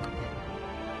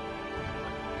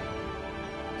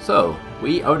 So,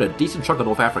 we own a decent chunk of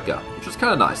North Africa, which is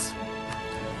kind of nice.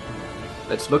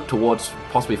 Let's look towards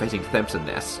possibly facing Tlemcen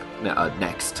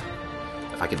next.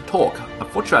 If I can talk.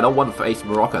 Unfortunately, I don't want to face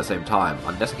Morocco at the same time,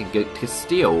 unless I can get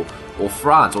Castile or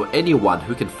France or anyone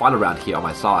who can fight around here on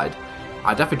my side.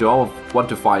 I definitely don't want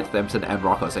to fight Tlemcen and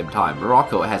Morocco at the same time.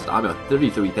 Morocco has an army of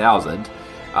 33,000.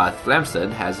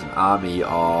 Tlemcen has an army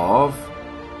of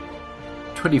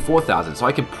 24,000, so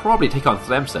I can probably take on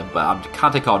Tlemcen, but I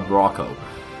can't take on Morocco.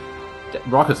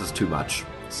 Morocco's is too much.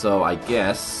 So I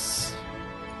guess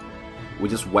we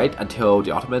just wait until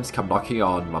the Ottomans come knocking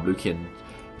on Mamlukian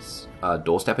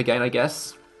doorstep again, I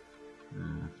guess.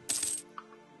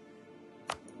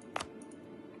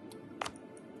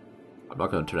 I'm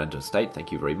not going to turn that into a state,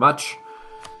 thank you very much.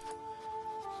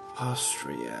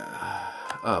 Austria.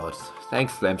 Oh,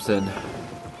 thanks, Tlemcen.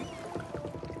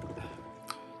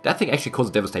 That thing actually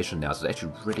causes devastation now, so it's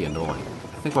actually really annoying.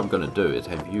 I think what I'm going to do is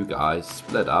have you guys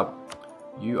split up.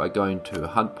 You are going to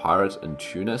hunt pirates in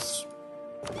Tunis.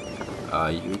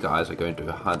 You guys are going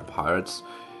to hunt pirates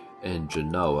in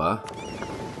Genoa.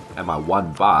 And my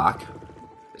 1 bark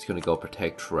is going to go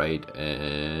protect trade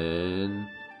in...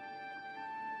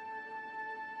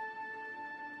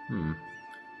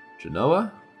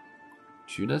 Genoa?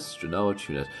 Tunis? Genoa,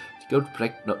 Tunis. Go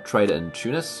protect trade in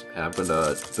Tunis, and I'm going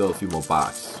to build a few more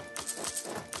barks.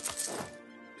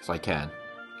 Because I can.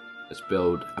 Let's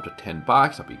build up to 10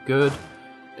 barks, that'll be good.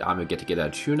 I'm going to get out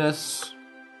of Tunis.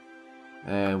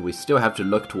 And we still have to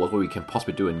look towards what we can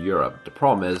possibly do in Europe. The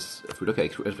problem is, if we look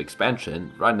at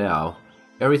expansion, right now,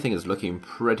 everything is looking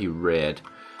pretty red.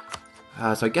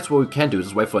 So I guess what we can do is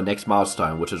just wait for the next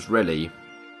milestone, which is really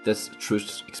this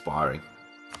truce expiring.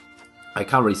 I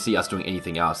can't really see us doing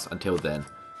anything else until then.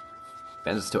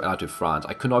 France is still allied to France.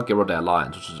 I could not get rid of their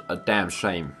alliance, which is a damn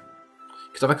shame.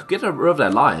 Because if I could get rid of their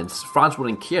alliance, France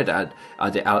wouldn't care that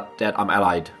I'm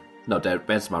allied. No, that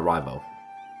France is my rival.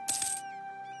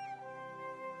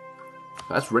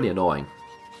 That's really annoying.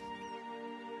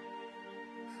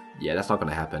 Yeah, that's not going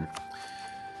to happen.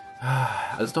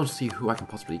 I just don't see who I can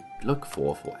possibly look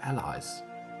for allies.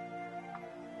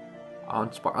 I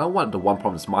don't want the one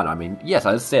province minor. I mean, yes,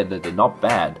 I said that they're not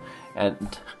bad,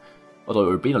 and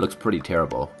although Urbina looks pretty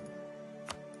terrible.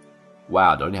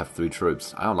 Wow, they only have 3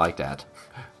 troops. I don't like that.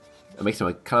 It makes them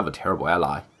a kind of a terrible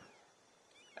ally,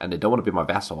 and they don't want to be my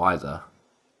vassal either.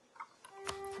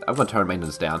 I'm going to turn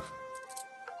maintenance down.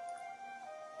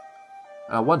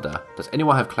 I wonder, does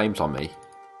anyone have claims on me?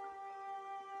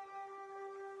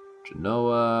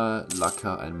 Genoa,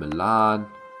 Lucca, and Milan.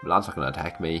 Milan's not going to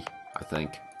attack me, I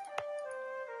think.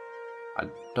 I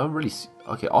don't really see...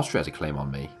 Okay, Austria has a claim on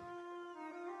me.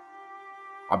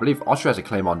 I believe Austria has a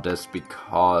claim on this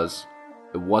because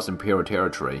it was Imperial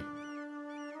territory.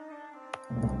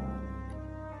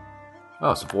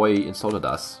 Oh, Savoy insulted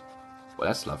us. Well,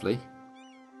 that's lovely.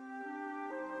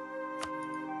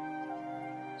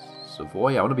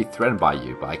 Savoy, I want to be threatened by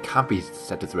you, but I can't be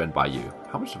set to threatened by you.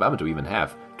 How much development do we even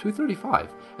have? 235.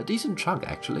 A decent chunk,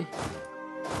 actually.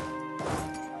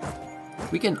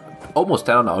 We can almost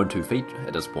stand on our own 2 feet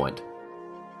at this point.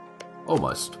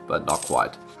 Almost, but not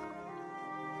quite.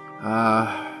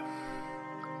 I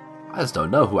just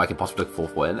don't know who I can possibly look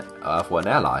for an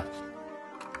ally.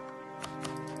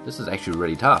 This is actually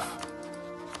really tough.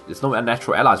 There's no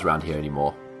natural allies around here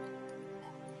anymore.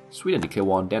 Sweden declared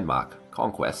war on Denmark.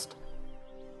 Conquest.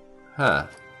 Huh.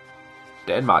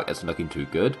 Denmark isn't looking too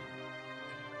good.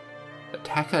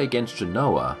 Attacker against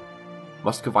Genoa.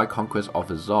 Muscovite conquest of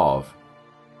Azov.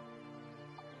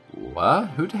 What?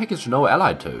 Who the heck is Genoa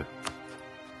allied to?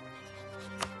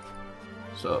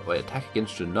 So, wait, attack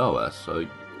against Genoa. So,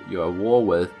 you're at war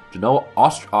with Genoa,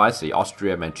 I see,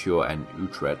 Austria, Mantua, and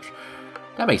Utrecht.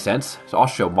 That makes sense. So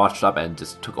Austria marched up and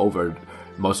just took over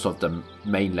most of the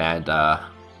mainland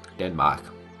Denmark.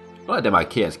 Not that Denmark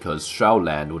cares, because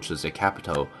Sjælland, which is the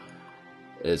capital,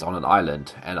 is on an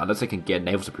island, and unless they can get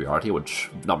naval superiority, which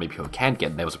not many people can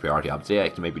get naval superiority up there,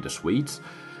 except maybe the Swedes,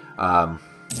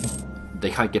 they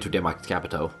can't get to Denmark's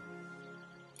capital.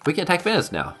 We can attack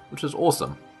Venice now, which is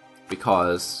awesome,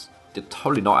 because they're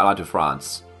totally not allied to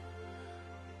France.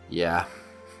 Yeah.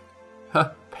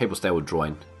 Huh, Papal State will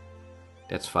join.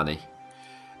 That's funny.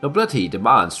 Nobility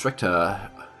demands stricter,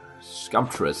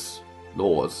 scrumptious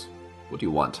laws. What do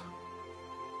you want?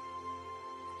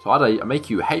 So either I make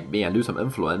you hate me and lose some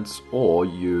influence, or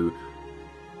you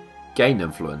gain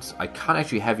influence. I can't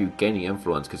actually have you gaining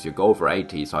influence because you go over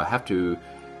 80, so I have to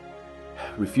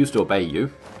refuse to obey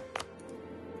you.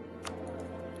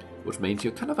 Which means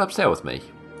you're kind of upset with me.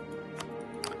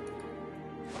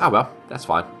 Ah well, that's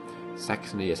fine.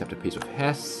 Saxony accepted peace with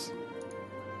Hesse.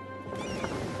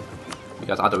 You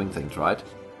guys are doing things, right?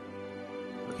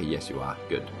 Okay, yes you are.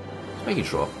 Good. Just making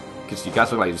sure. Because you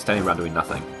guys look like you're standing around doing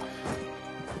nothing.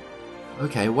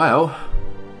 Okay, well,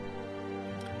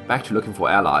 back to looking for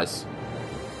allies.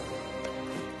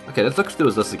 Okay, let's look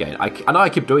through this again. I know I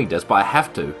keep doing this, but I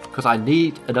have to, because I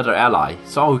need another ally,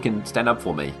 someone who can stand up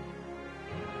for me.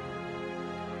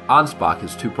 Ansbach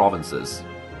is 2 provinces.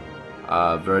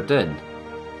 Verdun.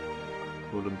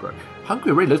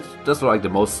 Hungary really does look like the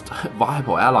most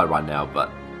viable ally right now, but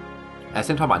at the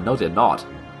same time I know they're not.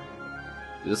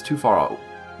 They're just too far out.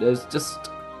 They're just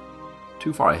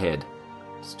too far ahead.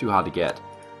 It's too hard to get.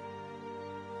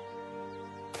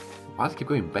 Why does it keep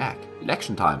going back?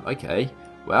 Election time, okay.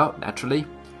 Well, naturally.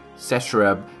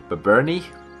 Sestra Baberni,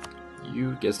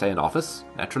 you get to stay in office,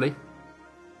 naturally.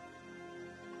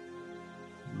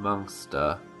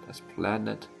 Munster, that's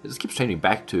planet. It just keeps changing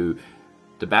back to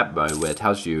the map mode where it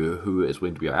tells you who is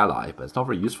going to be your ally, but it's not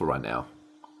very useful right now.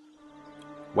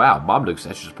 Wow, Mamluk's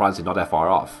actually surprisingly not that far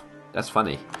off. That's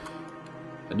funny.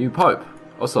 A new pope.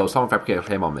 Also, someone fabricated a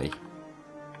claim on me.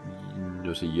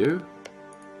 Was it you?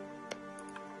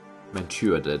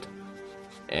 Mantua did.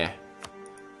 Eh.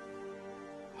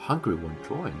 Hungary won't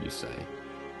join, you say?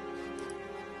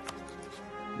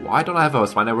 Why don't I have a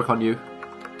spy network on you?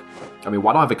 I mean,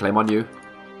 why don't I have a claim on you?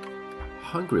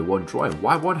 Hungary won't join.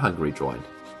 Why won't Hungary join?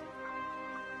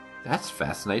 That's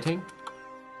fascinating.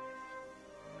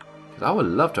 Because I would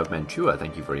love to have Mantua,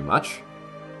 thank you very much.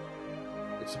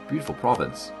 It's a beautiful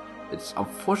province. It's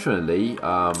unfortunately,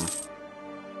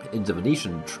 in the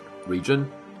Venetian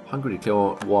region, Hungary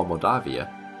declared war on Moldavia.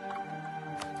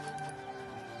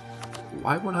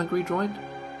 Why won't Hungary join?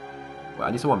 Well,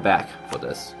 I need someone back for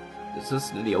this. Is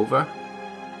this nearly over?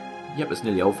 Yep, it's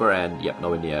nearly over, and yep,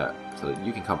 nowhere near. So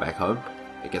you can come back home.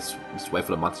 I guess just wait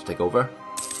for the month to take over.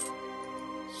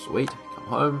 Sweet, come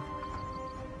home.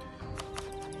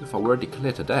 If I were to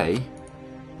declare today,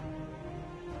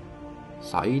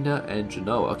 Saina and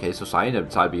Genoa. Okay, so Saina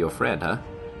decided to be your friend, huh?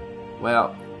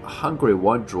 Well, Hungary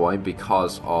won't join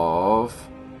because of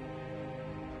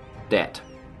debt.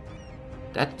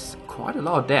 That's quite a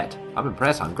lot of debt. I'm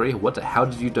impressed, Hungary. What the hell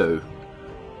did you do?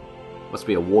 Must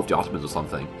be a war of the Ottomans or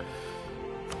something.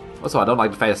 Also, I don't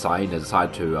like the fact that Saina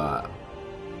decided to,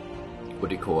 what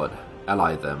do you call it,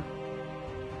 ally them.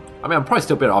 I mean, I'm probably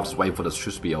still better off just waiting for this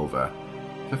truce to be over.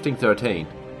 1513.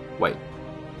 Wait.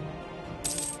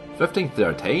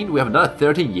 1513? We have another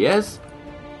 13 years?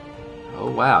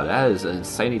 Oh wow, that is an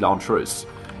insanely long truce.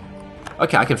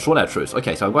 Okay, I can short that truce.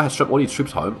 Okay, so I'm going to strip all these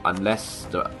troops home unless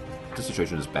the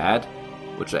situation is bad,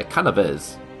 which it kind of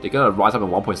is. They're going to rise up in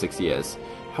 1.6 years.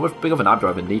 How much big of an army do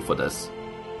I even need for this?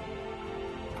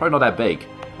 Probably not that big.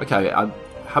 Okay,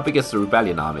 how big is the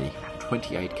rebellion army?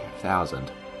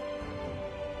 28,000.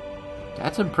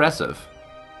 That's impressive.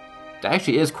 That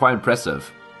actually is quite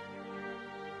impressive.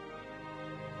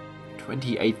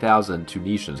 28,000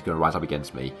 Tunisians are going to rise up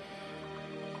against me.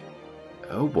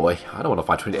 Oh boy, I don't want to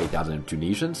fight 28,000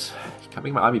 Tunisians. Can I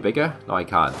make my army bigger? No, I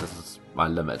can't. This is my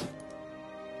limit.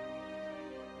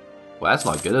 Well, that's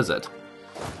not good, is it?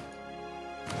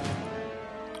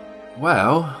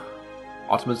 Well,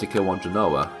 Ottomans declare war on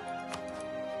Genoa.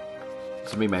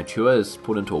 Does it mean Mantua is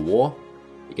put into a war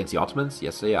against the Ottomans?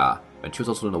 Yes, they are. Mantua's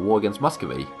also in a war against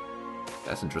Muscovy.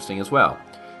 That's interesting as well.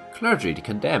 Clergy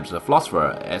condemns the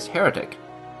philosopher as heretic.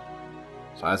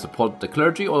 So I support the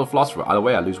clergy or the philosopher. Either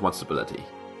way, I lose one stability.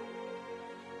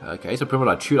 Okay, so pretty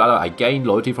much I choose either I gain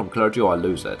loyalty from clergy or I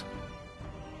lose it.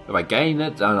 If I gain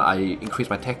it, then I increase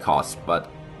my tech costs, but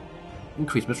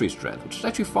increase military strength, which is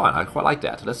actually fine. I quite like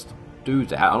that. Let's do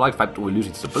that. I like the fact that we're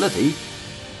losing stability,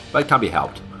 but it can't be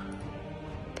helped.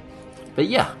 But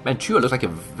yeah, Manchuria looks like a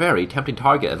very tempting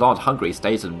target as long as Hungary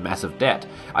stays in massive debt.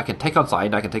 I can take on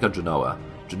Zain, I can take on Genoa.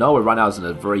 Genoa right now is in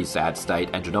a very sad state,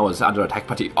 and Genoa is under attack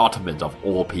by the Ottomans of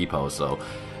all people, so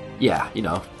yeah, you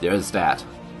know, there is that.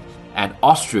 And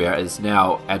Austria is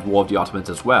now at war with the Ottomans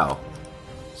as well.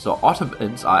 So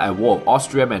Ottomans are at war with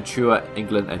Austria, Manchuria,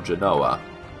 England, and Genoa.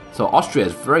 So Austria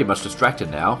is very much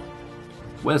distracted now.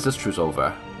 When is this truce over?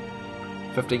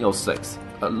 1506.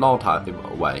 A long time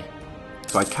away.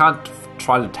 So I can't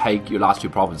try to take your last two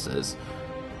provinces,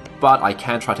 but I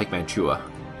can try to take Manchuria.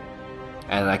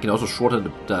 And I can also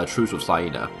shorten the truce with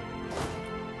Saina.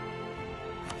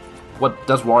 What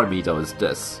does worry me though is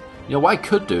this. You know, what I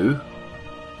could do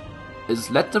is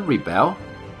let them rebel.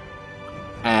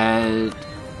 And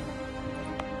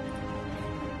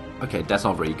okay, that's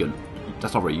not very good.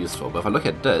 That's not very useful. But if I look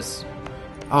at this,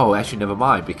 oh, actually, never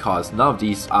mind, because none of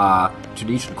these are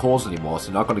Tunisian cores anymore, so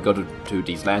they're not going to go to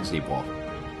these lands anymore.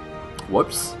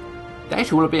 Whoops. That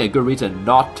actually would have been a good reason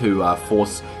not to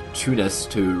force Tunis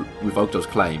to revoke those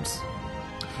claims.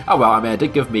 Oh well, I mean, it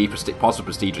did give me positive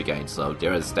prestige again, so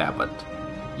there is that, but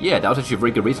yeah, that was actually a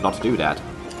very good reason not to do that.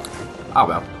 Oh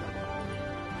well.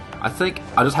 I think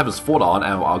I'll just have this fort on,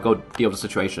 and I'll go deal with the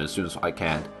situation as soon as I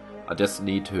can. I just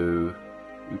need to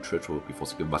retreat before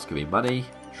Sigurd must give me money.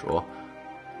 Sure.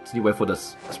 Just need to wait for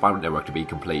this spiral network to be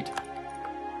complete.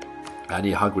 I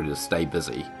need Hungary to stay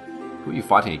busy. Who are you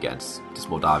fighting against? This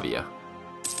Moldavia.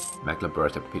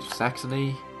 Mecklenburg and Peter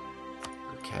Saxony.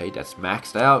 Okay, that's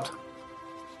maxed out.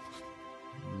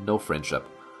 No friendship.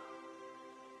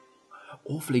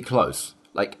 Awfully close.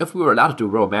 Like, if we were allowed to do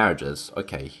royal marriages,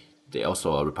 okay, they're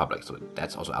also a republic, so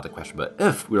that's also out of the question. But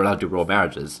if we were allowed to do royal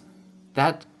marriages,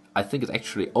 that I think is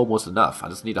actually almost enough. I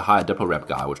just need to hire a diplo rep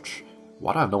guy, which,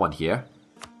 why do I have no one here?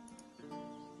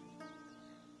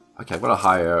 Okay, I'm gonna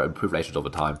hire improved relations over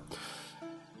time.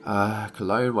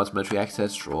 Cologne wants military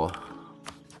access, sure.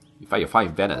 In fact, you're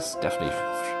fighting Venice, definitely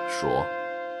sure.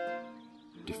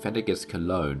 Defend against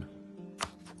Cologne.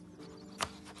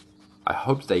 I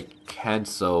hope they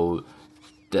cancel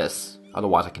this,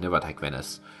 otherwise I can never attack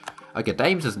Venice. Okay,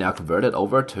 Dames is now converted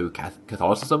over to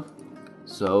Catholicism.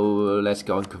 So let's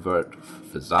go and convert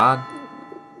Fazan.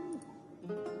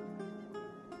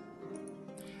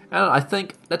 And I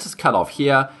think let's just cut off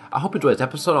here. I hope you enjoyed this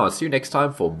episode, and I'll see you next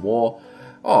time for more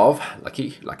of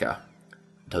Lucky Lucca.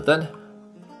 Until then,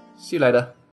 see you later.